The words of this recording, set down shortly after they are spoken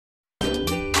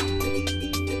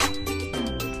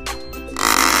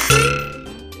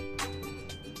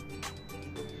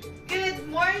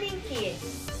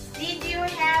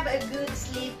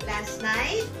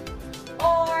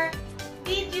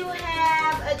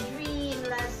dream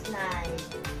last night.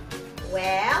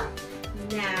 Well,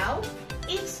 now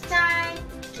it's time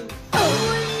to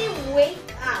fully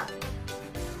wake up.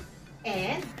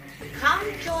 And come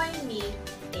join me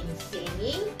in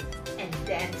singing and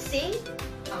dancing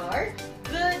our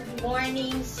good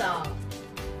morning song.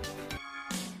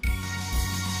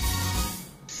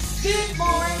 Good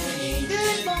morning,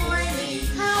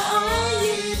 how are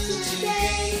you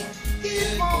today?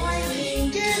 Good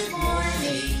morning,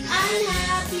 I'm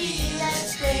happy,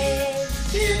 let's play.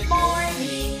 Good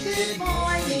morning,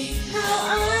 how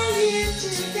are you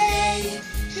today?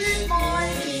 Good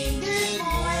morning,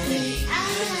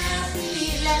 I'm happy,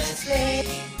 let's play.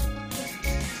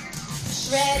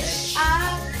 Stretch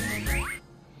up,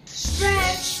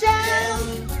 stretch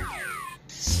down,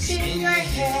 spin your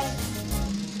head,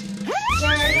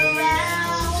 turn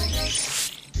around,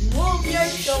 move your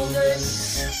shoulders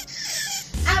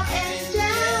up and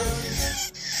down,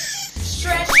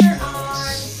 stretch your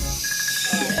arms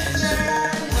and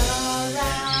turn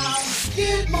around.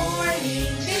 Good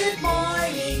morning,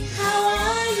 how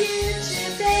are you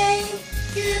today?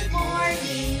 Good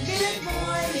morning,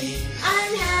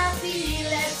 I'm happy,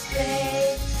 let's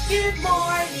play. Good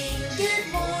morning,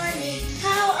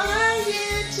 how are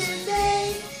you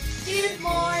today? Good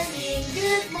morning,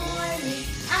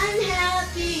 I'm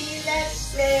happy,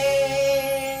 let's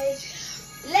play.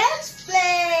 Let's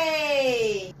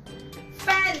play!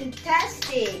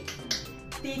 Fantastic!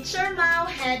 Teacher Mau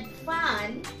had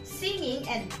fun singing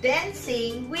and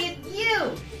dancing with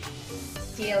you.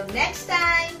 Till next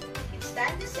time, it's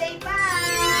time to say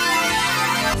bye!